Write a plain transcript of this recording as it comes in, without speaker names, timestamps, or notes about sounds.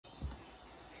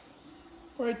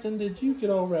Right then, did you get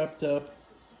all wrapped up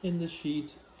in the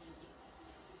sheet?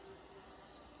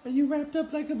 Are you wrapped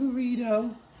up like a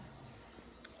burrito?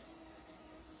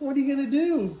 What are you gonna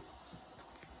do?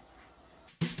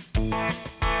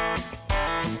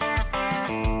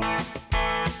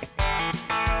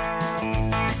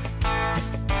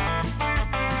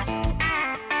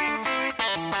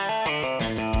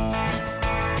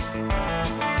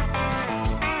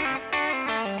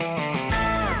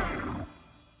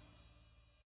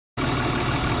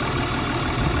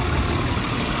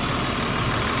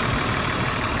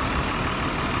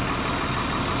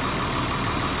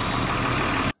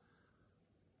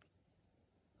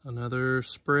 Another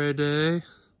spray day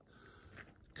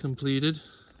completed.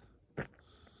 It's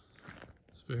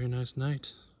a very nice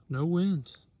night. No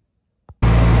wind.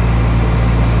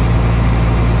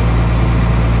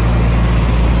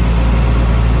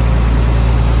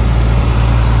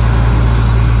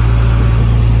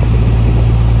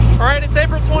 Alright, it's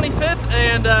April 25th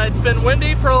and it's been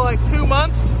windy for like 2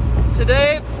 months.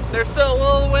 Today there's still a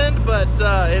little wind, but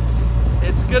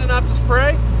it's good enough to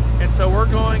spray. And so we're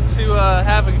going to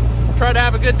try to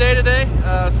have a good day today,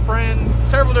 spraying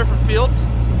several different fields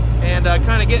and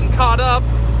kind of getting caught up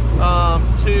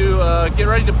to get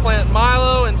ready to plant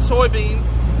milo and soybeans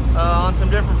on some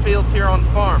different fields here on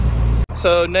the farm.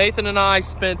 So Nathan and I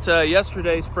spent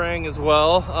yesterday spraying as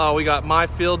well. We got my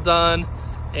field done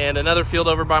and another field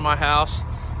over by my house.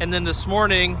 And then this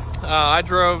morning I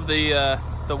drove the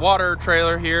water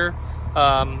trailer here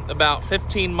about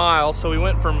 15 miles. So we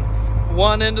went from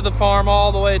one end of the farm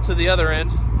all the way to the other end,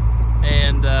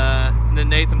 and then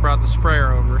Nathan brought the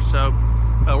sprayer over. So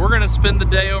we're gonna spend the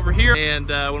day over here, and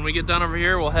when we get done over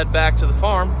here, we'll head back to the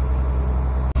farm.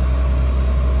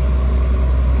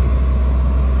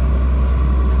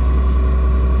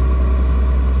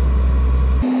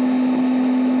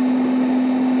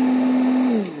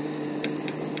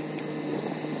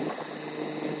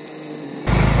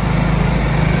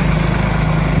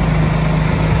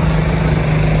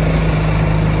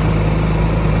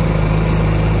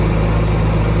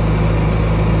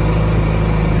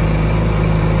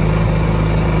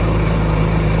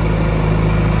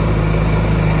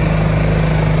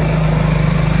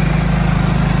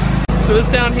 So this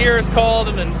down here is called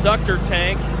an inductor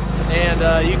tank,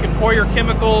 and you can pour your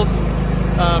chemicals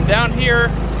down here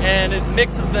and it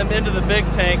mixes them into the big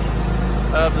tank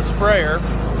of the sprayer.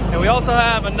 And we also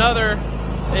have another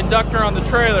inductor on the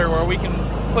trailer where we can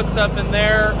put stuff in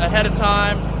there ahead of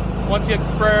time. Once you get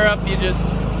the sprayer up, you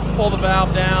just pull the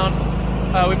valve down.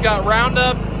 We've got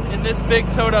Roundup in this big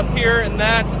tote up here, and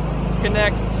that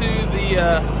connects to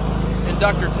the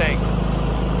inductor tank.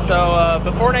 So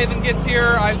before Nathan gets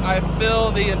here, I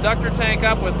fill the inductor tank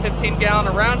up with 15 gallon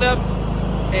of Roundup,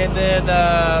 and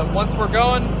then once we're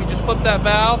going, we just flip that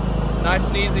valve, nice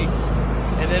and easy,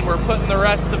 and then we're putting the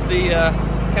rest of the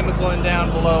chemical in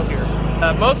down below here.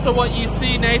 Most of what you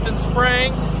see Nathan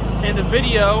spraying in the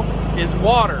video is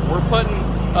water. We're putting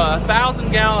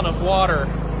 1,000 gallon of water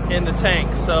in the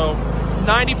tank, so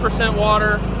 90%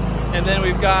 water, and then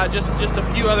we've got just a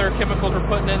few other chemicals we're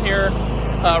putting in here.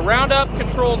 Roundup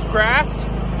controls grass,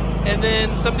 and then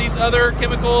some of these other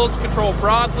chemicals control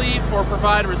broadleaf or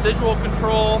provide residual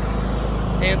control.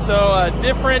 And so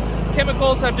different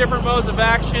chemicals have different modes of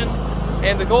action,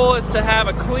 and the goal is to have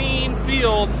a clean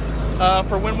field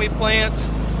for when we plant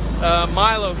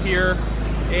milo here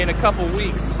in a couple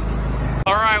weeks.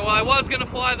 All right, well, I was gonna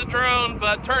fly the drone,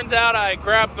 but turns out I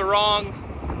grabbed the wrong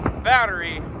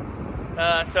battery.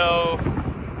 So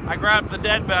I grabbed the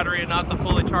dead battery and not the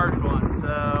fully charged one.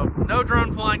 So no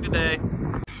drone flying today.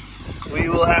 We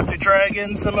will have to try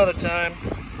again some other time.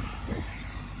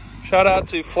 Shout out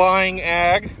to Flying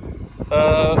Ag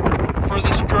for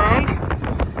this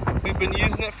drone. We've been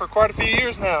using it for quite a few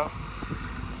years now.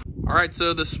 All right,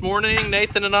 so this morning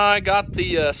Nathan and I got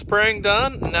the spraying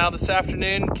done. And now this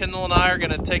afternoon, Kendall and I are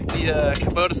gonna take the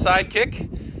Kubota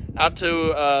Sidekick out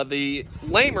to the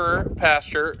lamer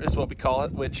pasture, is what we call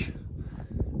it, which,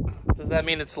 does that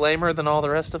mean it's lamer than all the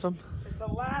rest of them? It's a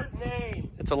last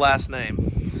name. It's a last name.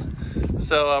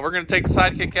 So we're gonna take the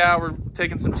Sidekick out. We're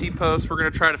taking some T-posts. We're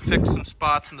gonna try to fix some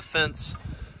spots in the fence,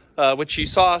 which you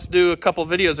saw us do a couple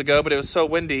videos ago, but it was so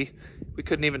windy, we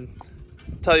couldn't even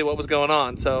tell you what was going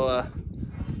on. So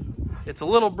it's a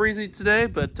little breezy today,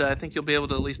 but I think you'll be able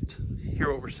to at least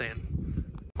hear what we're saying.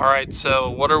 All right, so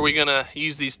what are we gonna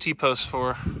use these T-posts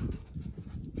for?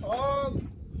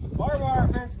 Barbed wire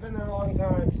fence has been there a long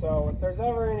time, so if there's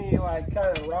ever any like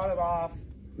kind of rotted off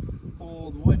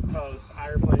old wood posts, I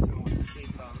replace them with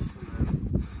T-posts.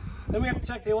 Then we have to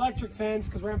check the electric fence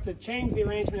because we're going to have to change the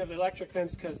arrangement of the electric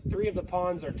fence because 3 of the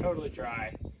ponds are totally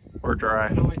dry. or dry.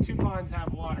 And only 2 ponds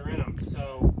have water in them,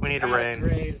 so we need a rain.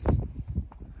 Graze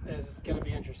is going to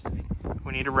be interesting.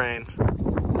 We need a rain.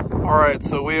 All right,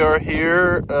 so we are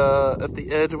here at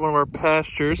the edge of one of our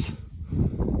pastures,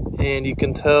 and you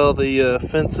can tell the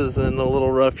fence is in a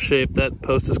little rough shape. That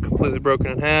post is completely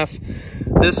broken in half.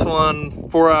 This one,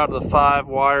 4 out of the 5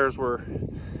 wires were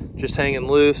just hanging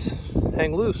loose.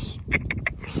 Hang loose.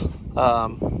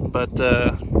 I'm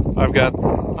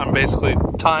basically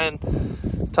tying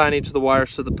each of the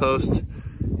wires to the post.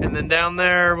 And then down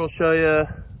there, we'll show you,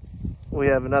 we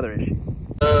have another issue.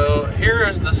 So here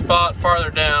is the spot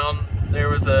farther down. There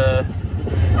was a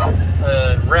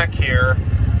wreck here.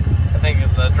 I think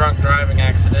it's a drunk driving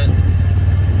accident.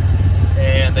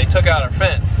 And they took out our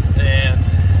fence and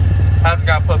hasn't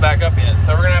got put back up yet.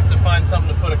 So we're gonna have to find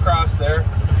something to put across there.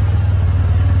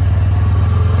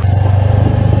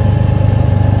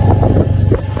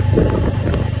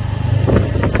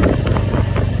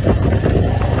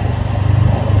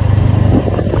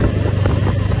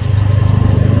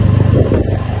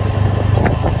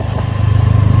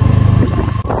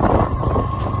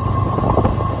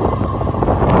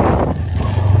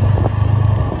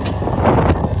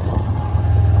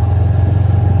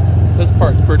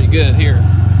 Pretty good here.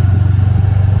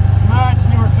 Much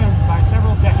newer fence by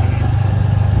several decades.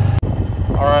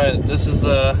 All right, this is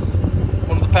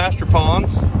one of the pasture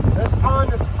ponds. This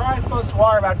pond is probably supposed to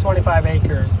water about 25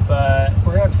 acres, but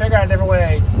we're going to figure out a different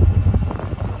way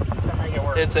to make it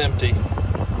work. It's empty.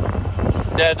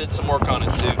 Dad did some work on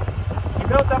it too. He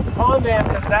built up the pond dam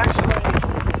because it actually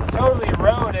totally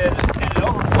eroded. It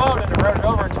overflowed and eroded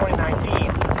over in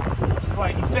 2019, which is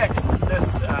why he fixed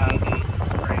this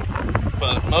spring.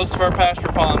 But most of our pasture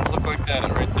ponds look like that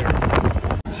right there.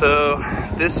 So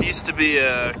this used to be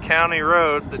a county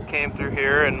road that came through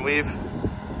here, and we've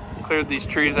cleared these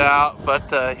trees out. But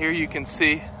here you can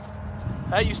see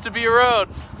that used to be a road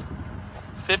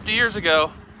 50 years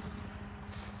ago.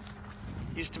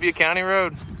 Used to be a county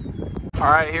road.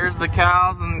 All right, here's the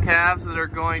cows and calves that are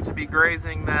going to be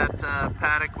grazing that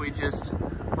paddock we just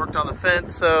worked on the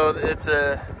fence. So it's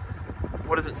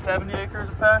what is it, 70 acres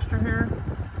of pasture here?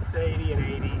 80 and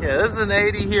 80. Yeah, this is an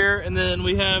 80 here, and then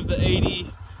we have the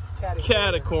 80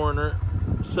 catty corner.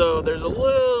 So there's a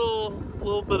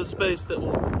little bit of space that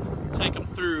will take them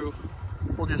through.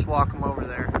 We'll just walk them over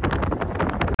there.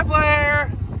 Hi,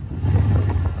 Blair.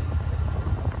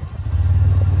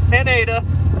 And Ada.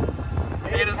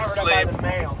 Ada's asleep.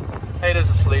 Ada's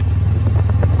asleep.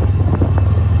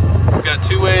 We've got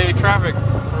two-way traffic,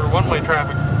 or one-way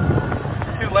traffic.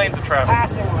 2 lanes of traffic.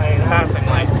 Passing lane. Passing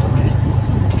lane.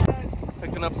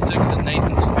 Up sticks at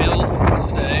Nathan's field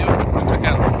today. We took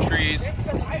out some trees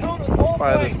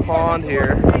by this pond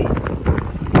here.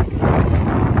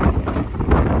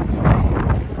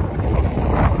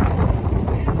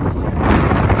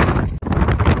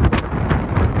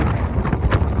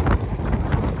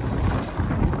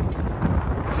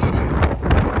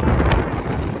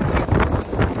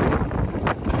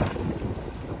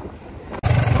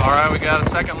 All right, we got a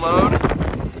second load.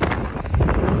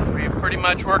 Pretty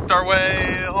much worked our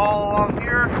way all along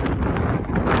here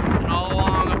and all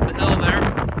along up the hill there.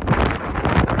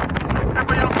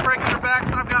 Everybody else breaking their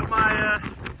backs. I've got my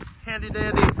handy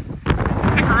dandy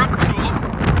picker-upper tool.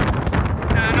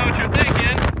 And I know what you're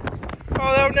thinking.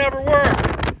 Oh, that would never work.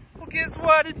 Well, guess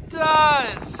what? It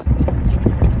does.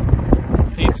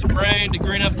 Need some rain to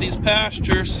green up these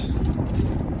pastures.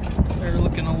 They're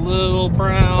looking a little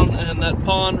brown, and that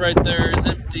pond right there is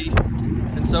empty.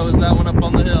 And so is that one up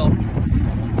on the hill.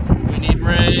 We need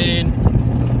rain.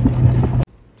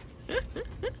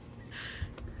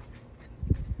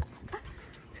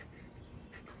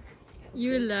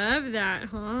 You love that,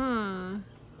 huh?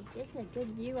 It's a good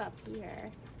view up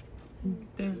here.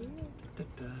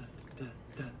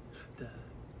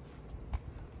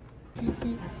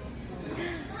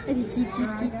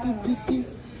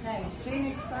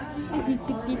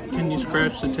 Can you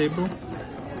scratch the table?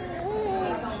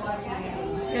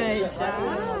 Good job.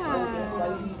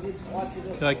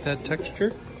 You like that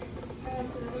texture?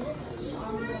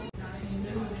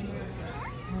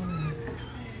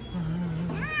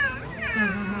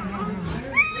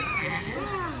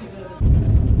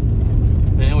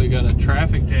 Man, we got a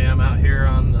traffic jam out here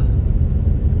on the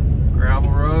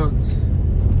gravel roads.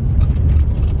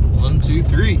 1, 2,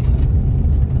 3.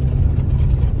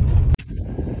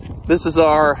 This is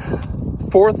our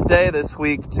 4th day this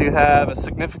week to have a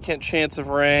significant chance of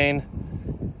rain,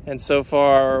 and so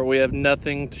far we have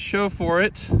nothing to show for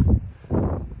it.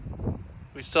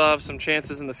 We still have some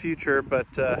chances in the future, but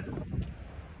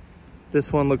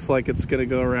this one looks like it's going to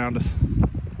go around us.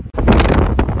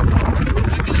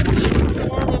 Second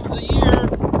warm of the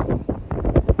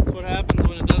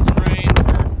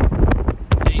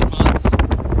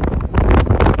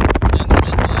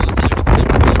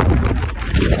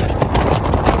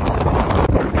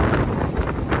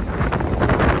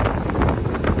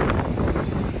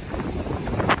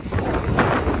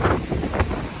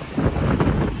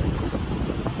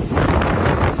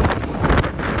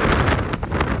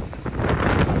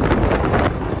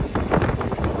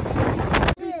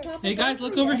Hey guys,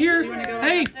 look over here.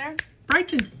 Hey,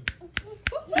 Brighton.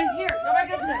 Hey, here, go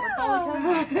back up there. We're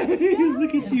going.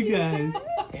 Look at you guys.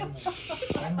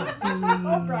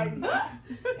 Brighton.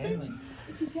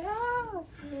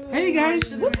 Hey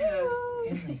guys.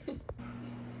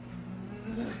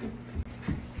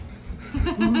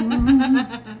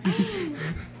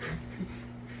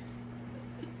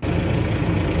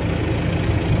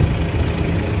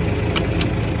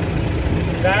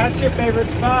 That's your favorite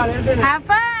spot, isn't it? Have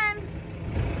fun.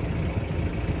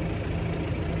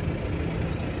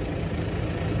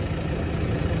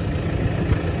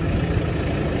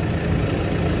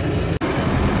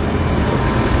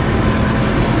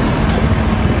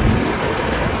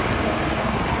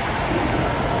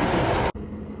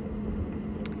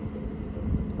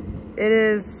 It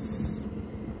is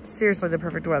seriously the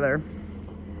perfect weather.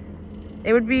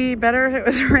 It would be better if it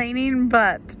was raining,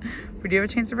 but we do have a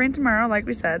chance of rain tomorrow, like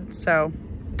we said. So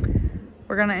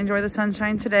we're gonna enjoy the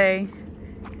sunshine today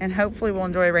and hopefully we'll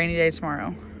enjoy a rainy day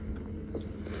tomorrow.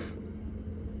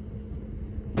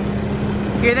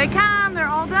 Here they come, they're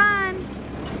all done.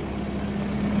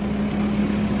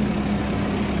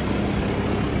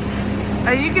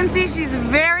 You can see she's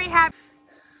very happy.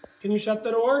 Can you shut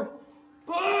the door?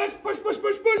 Push, push, push,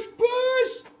 push, push,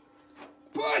 push!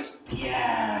 Push!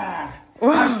 Yeah!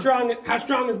 Wow. How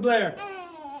strong is Blair?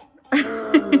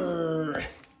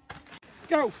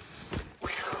 Go!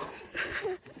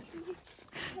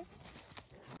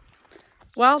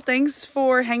 Well, thanks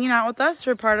for hanging out with us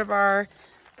for part of our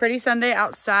pretty Sunday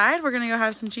outside. We're gonna go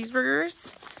have some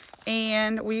cheeseburgers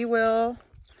and we will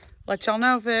let y'all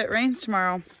know if it rains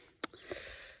tomorrow.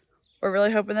 We're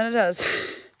really hoping that it does.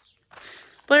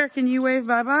 Blair, can you wave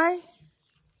bye-bye?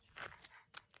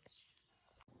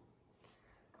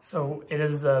 So it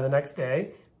is the next day.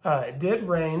 It did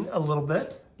rain a little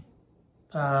bit.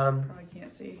 Probably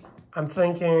can't see. I'm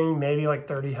thinking maybe like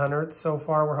 30 hundredths so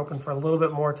far. We're hoping for a little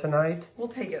bit more tonight. We'll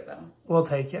take it though. We'll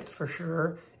take it for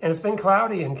sure. And it's been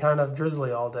cloudy and kind of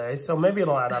drizzly all day, so maybe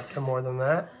it'll add up to more than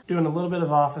that. Doing a little bit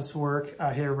of office work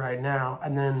here right now,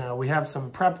 and then we have some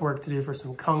prep work to do for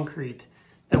some concrete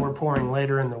that we're pouring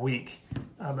later in the week.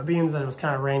 But being that it was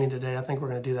kind of rainy today, I think we're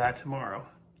gonna do that tomorrow.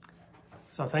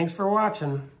 So thanks for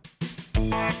watching.